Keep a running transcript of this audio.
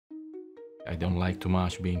I don't like too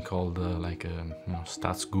much being called like a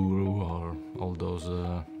stats guru or all those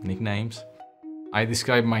nicknames. I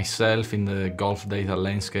describe myself in the golf data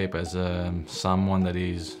landscape as someone that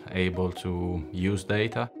is able to use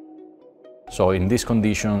data. So in this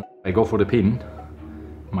condition, I go for the pin.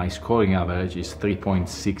 My scoring average is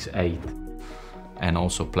 3.68 and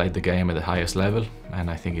also played the game at the highest level, and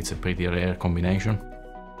I think it's a pretty rare combination.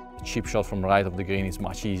 A chip shot from right of the green is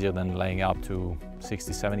much easier than laying up to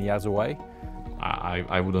 60, 70 yards away.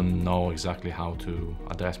 I wouldn't know exactly how to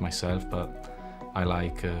address myself, but I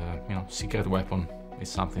like, secret weapon is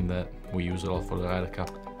something that we use a lot for the Ryder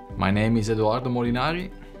Cup. My name is Edoardo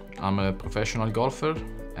Molinari. I'm a professional golfer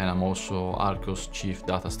and I'm also Arccos Chief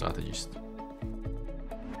Data Strategist.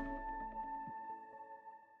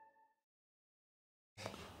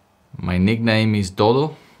 My nickname is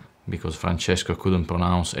Dodo because Francesco couldn't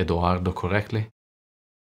pronounce Edoardo correctly.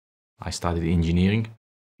 I studied engineering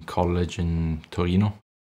in college in Torino,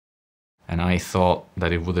 and I thought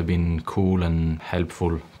that it would have been cool and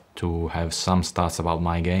helpful to have some stats about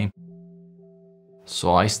my game.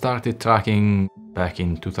 So I started tracking back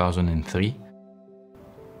in 2003.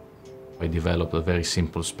 I developed a very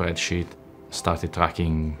simple spreadsheet, started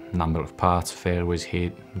tracking number of putts, fairways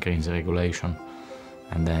hit, greens regulation,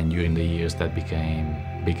 and then during the years that became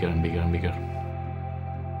bigger and bigger and bigger.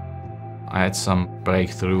 I had some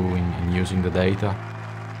breakthrough in using the data.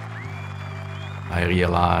 I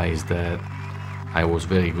realized that I was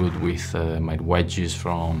very good with my wedges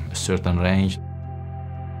from a certain range.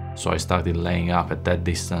 So I started laying up at that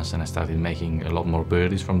distance and I started making a lot more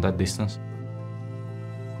birdies from that distance.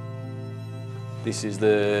 This is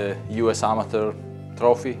the US Amateur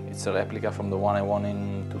Trophy. It's a replica from the one I won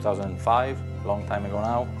in 2005, a long time ago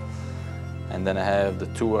now. And then I have the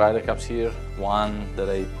two Ryder Cups here, one that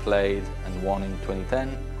I played and won in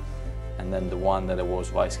 2010, and then the one that I was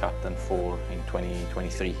vice captain for in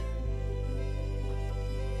 2023.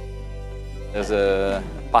 There's a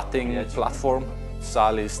putting platform.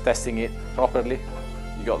 Sal is testing it properly.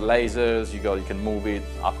 You got lasers, you can move it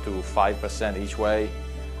up to 5% each way.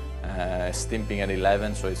 Stimping at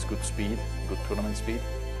 11, so it's good speed, good tournament speed.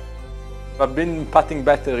 I've been putting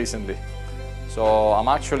better recently, so I'm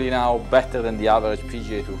actually now better than the average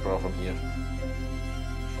PGA TOUR pro from here.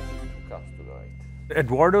 To the right.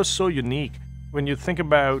 Edoardo's so unique. When you think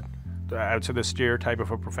about outside the stereotype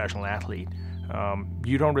of a professional athlete,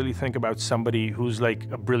 you don't really think about somebody who's like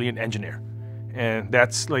a brilliant engineer, and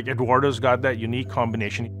that's like Edoardo's got that unique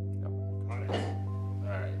combination.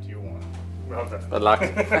 Well done. Good luck.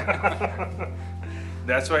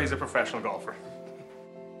 That's why he's a professional golfer.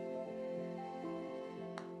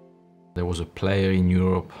 There was a player in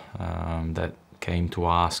Europe that came to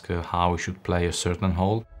ask how he should play a certain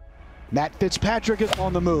hole. Matt Fitzpatrick is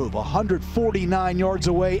on the move, 149 yards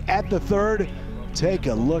away at the third. Take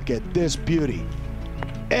a look at this beauty.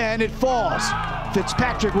 And it falls.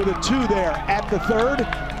 Fitzpatrick with a 2 there at the third.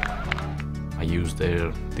 I used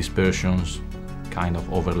their dispersions, kind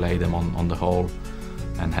of overlay them on the hole,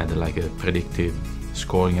 and had like a predicted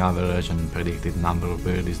scoring average and predicted number of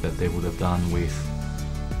birdies that they would have done with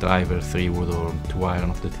driver, 3-wood or 2-iron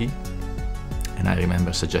off the tee. And I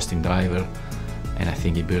remember suggesting driver, and I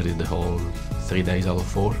think he birdied the hole 3 days out of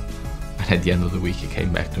 4. And at the end of the week he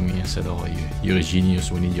came back to me and said, "Oh, you're a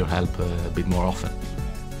genius, we need your help a bit more often."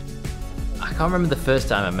 I can't remember the first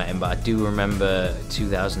time I met him, but I do remember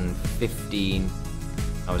 2015.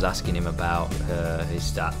 I was asking him about his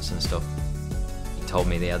stats and stuff. He told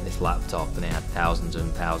me they had this laptop and it had thousands and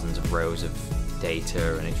thousands of rows of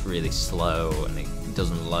data, and it's really slow and it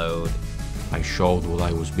doesn't load. I showed what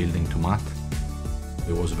I was building to Matt.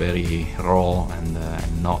 It was very raw and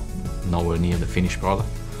nowhere near the finished product,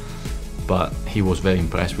 but he was very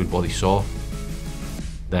impressed with what he saw.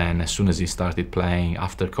 Then as soon as he started playing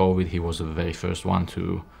after COVID, he was the very first one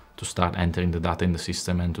to start entering the data in the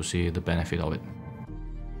system and to see the benefit of it.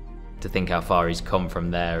 To think how far he's come from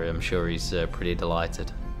there, I'm sure he's pretty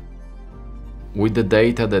delighted. With the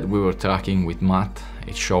data that we were tracking with Matt,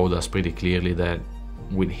 it showed us pretty clearly that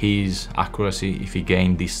with his accuracy, if he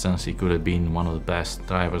gained distance, he could have been one of the best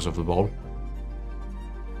drivers of the ball.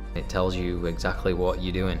 It tells you exactly what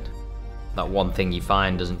you're doing. That one thing you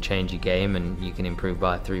find doesn't change your game, and you can improve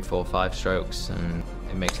by 3, 4, 5 strokes, and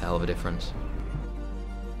it makes a hell of a difference.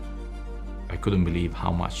 I couldn't believe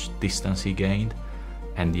how much distance he gained,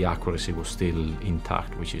 and the accuracy was still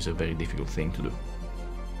intact, which is a very difficult thing to do.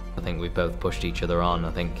 I think we've both pushed each other on.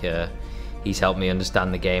 I think he's helped me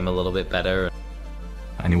understand the game a little bit better.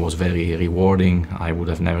 And it was very rewarding. I would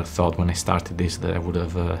have never thought when I started this that I would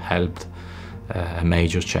have helped a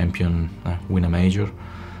major champion win a major,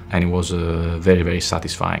 and it was very, very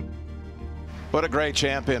satisfying. What a great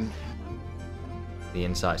champion. The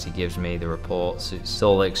insights he gives me, the reports, it's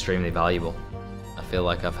all extremely valuable. I feel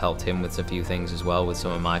like I've helped him with a few things as well, with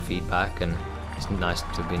some of my feedback, and it's nice to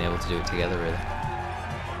have been able to do it together, really.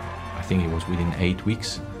 I think it was within 8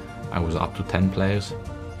 weeks, I was up to 10 players.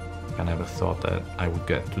 I never thought that I would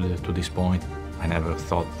get to this point. I never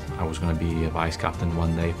thought I was going to be a vice captain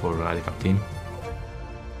one day for a Ryder Cup team.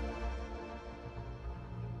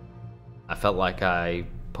 I felt like I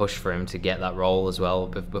pushed for him to get that role as well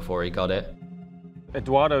before he got it.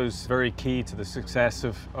 Edoardo's very key to the success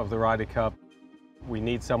of the Ryder Cup. We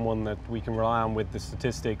need someone that we can rely on with the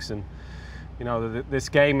statistics, and you know, this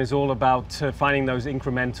game is all about finding those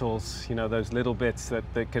incrementals, you know, those little bits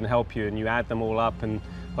that can help you, and you add them all up and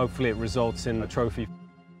hopefully it results in a trophy.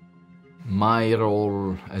 My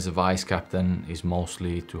role as a vice captain is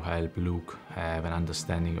mostly to help Luke have an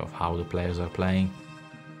understanding of how the players are playing.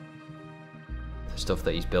 The stuff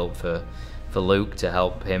that he's built for Luke to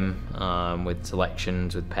help him with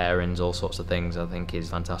selections, with pairings, all sorts of things, I think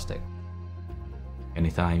is fantastic.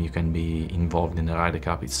 Anytime you can be involved in the Ryder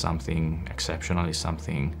Cup, it's something exceptional, it's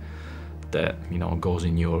something that, you know, goes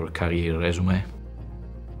in your career resume.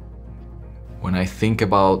 When I think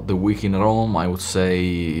about the week in Rome, I would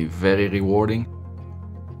say very rewarding.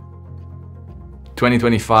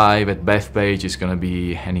 2025 at Bethpage is going to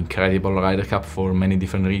be an incredible Ryder Cup for many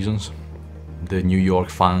different reasons. The New York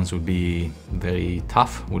fans will be very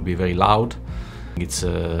tough, will be very loud. It's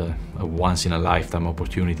a once-in-a-lifetime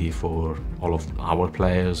opportunity for all of our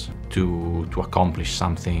players to accomplish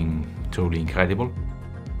something truly incredible.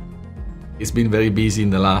 It's been very busy in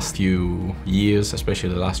the last few years, especially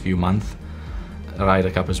the last few months.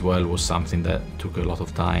 Ryder Cup as well was something that took a lot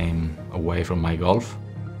of time away from my golf.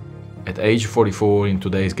 At age 44 in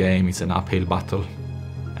today's game, it's an uphill battle,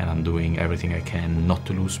 and I'm doing everything I can not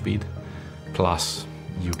to lose speed. Plus,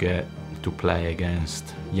 you get to play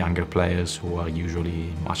against younger players who are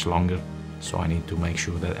usually much longer, so I need to make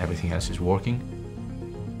sure that everything else is working.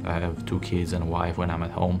 I have 2 kids and a wife when I'm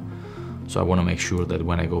at home, so I want to make sure that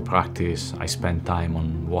when I go practice, I spend time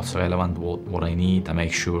on what's relevant, what I need. I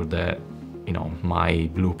make sure that, you know,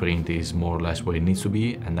 my blueprint is more or less where it needs to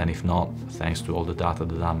be, and then if not, thanks to all the data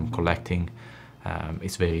that I'm collecting,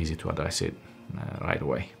 it's very easy to address it right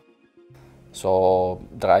away. So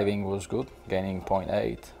driving was good, gaining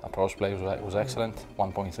 0.8, approach play was excellent,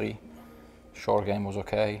 1.3, short game was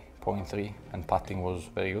okay, 0.3, and putting was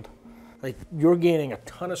very good. Like, you're gaining a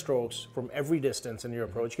ton of strokes from every distance in your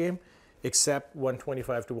approach game, except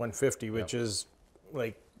 125 to 150, which is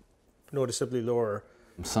like noticeably lower.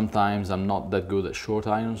 Sometimes I'm not that good at short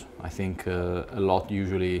irons. I think a lot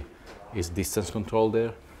usually is distance control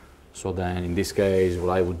there. So then in this case,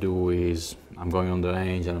 what I would do is I'm going on the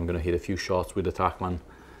range and I'm going to hit a few shots with the TrackMan,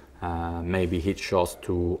 maybe hit shots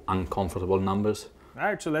to uncomfortable numbers. All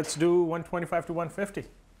right, so let's do 125 to 150.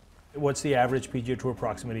 What's the average PGA Tour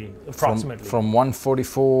approximately? From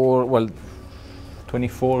 144, well,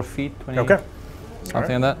 24 feet, 20, okay,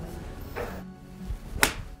 something like that.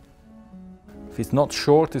 If it's not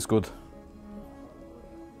short, it's good.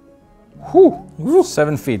 Whew.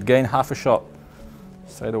 7 feet, gain half a shot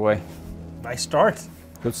straight away. Nice start.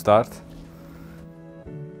 Good start.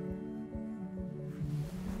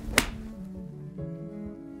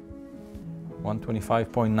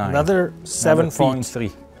 $125.9. Another 7 feet.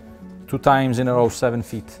 7.3. 2 times in a row, 7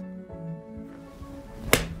 feet.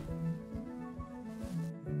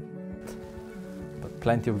 But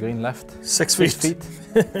plenty of green left. 6 feet.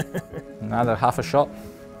 Another half a shot.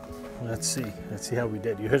 Let's see how we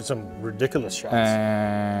did. You hit some ridiculous shots.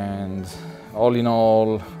 And all in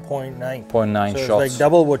all, 0.9. 0.9 so shots. It's like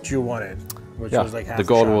double what you wanted, which was like half the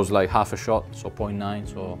goal a shot. was like half a shot, so 0.9.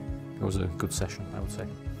 So it was a good session, I would say.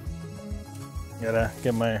 Gotta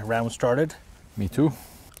get my round started. Me too.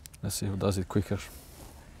 Let's see who does it quicker.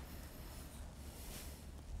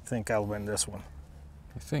 I think I'll win this one.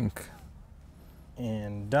 I think.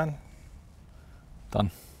 And done. Done.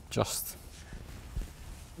 Just.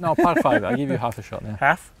 No, par 5. I'll give you half a shot. Yeah.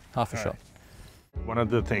 Half? Half a shot. Right. One of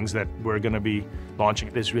the things that we're going to be launching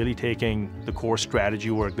is really taking the core strategy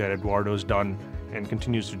work that Edoardo's done and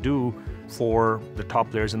continues to do for the top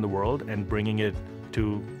players in the world and bringing it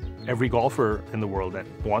to every golfer in the world that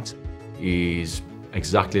wants it. Is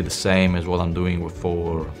exactly the same as what I'm doing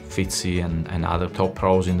for Fitzy and other top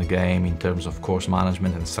pros in the game in terms of course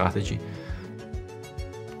management and strategy.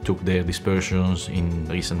 Took their dispersions in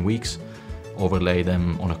recent weeks, overlay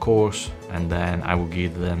them on a course, and then I will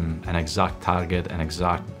give them an exact target, an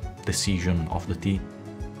exact decision of the tee.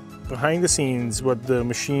 Behind the scenes, what the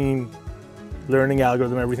machine learning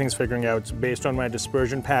algorithm, everything's figuring out, based on my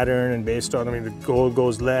dispersion pattern and based on, I mean, the goal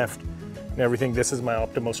goes left, and everything. This is my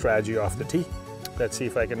optimal strategy off the tee. Let's see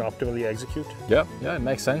if I can optimally execute. Yeah, it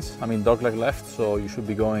makes sense. I mean, dogleg left, so you should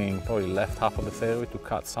be going probably left half of the fairway to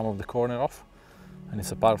cut some of the corner off. And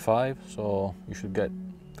it's a par 5, so you should get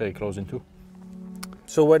very close in 2.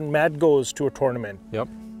 So when Matt goes to a tournament, Yep.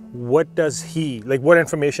 what does he, like what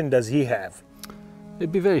information does he have?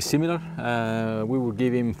 It'd be very similar. We will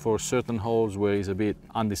give him for certain holes where he's a bit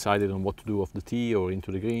undecided on what to do off the tee or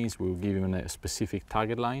into the greens, we will give him a specific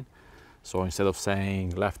target line. So instead of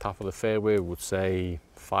saying left half of the fairway, we would say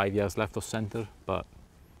 5 yards left of center, but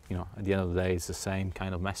you know, at the end of the day, it's the same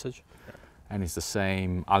kind of message. Yeah. And it's the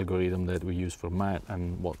same algorithm that we use for Matt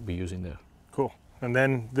and what we use in there. Cool. And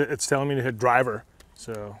then it's telling me to hit driver,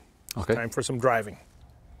 so okay. Time for some driving.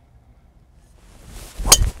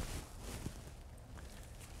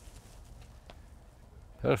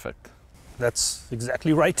 Perfect. That's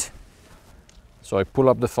exactly right. So I pull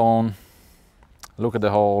up the phone, look at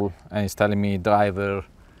the hole, and it's telling me driver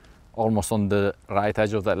almost on the right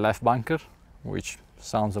edge of that left bunker, which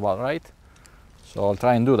sounds about right. So I'll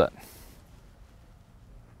try and do that.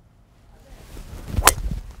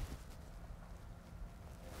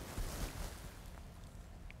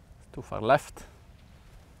 Too far left.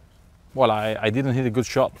 Well, I didn't hit a good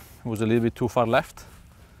shot. It was a little bit too far left,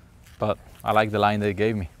 but I like the line they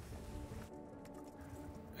gave me.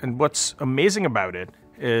 And what's amazing about it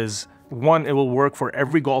is, one, it will work for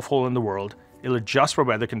every golf hole in the world. It'll adjust for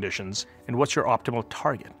weather conditions. And what's your optimal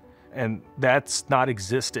target? And that's not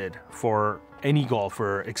existed for any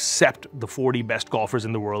golfer except the 40 best golfers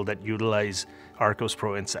in the world that utilize Arccos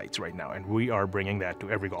Pro Insights right now. And we are bringing that to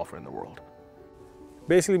every golfer in the world.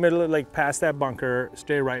 Basically middle, like past that bunker,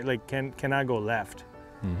 stay right, like can I go left?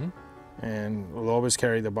 Mm-hmm. And we'll always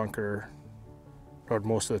carry the bunker out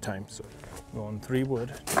most of the time. So go on 3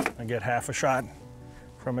 wood, I get half a shot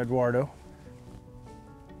from Edoardo.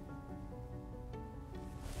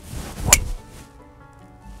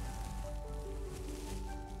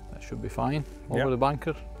 That should be fine, over the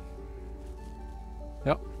bunker.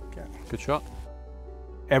 Yep, okay. Good shot.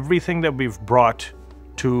 Everything that we've brought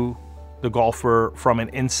to the golfer from an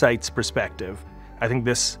insights perspective, I think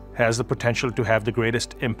this has the potential to have the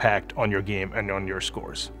greatest impact on your game and on your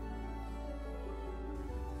scores.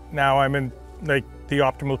 Now I'm in like the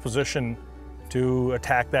optimal position to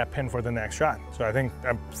attack that pin for the next shot. So I think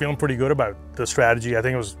I'm feeling pretty good about the strategy. I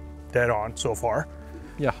think it was dead on so far.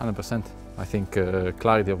 Yeah, 100%. I think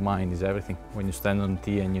clarity of mind is everything. When you stand on the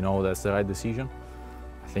tee and you know that's the right decision,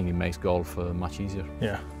 I think it makes golf much easier.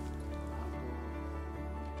 Yeah.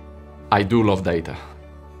 I do love data.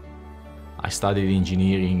 I studied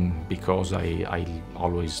engineering because I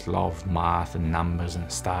always loved math and numbers and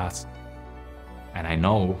stats. And I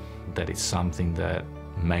know that it's something that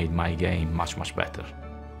made my game much, much better.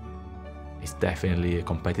 It's definitely a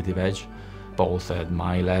competitive edge, both at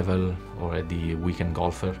my level or at the weekend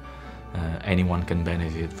golfer. Anyone can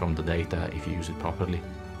benefit from the data if you use it properly.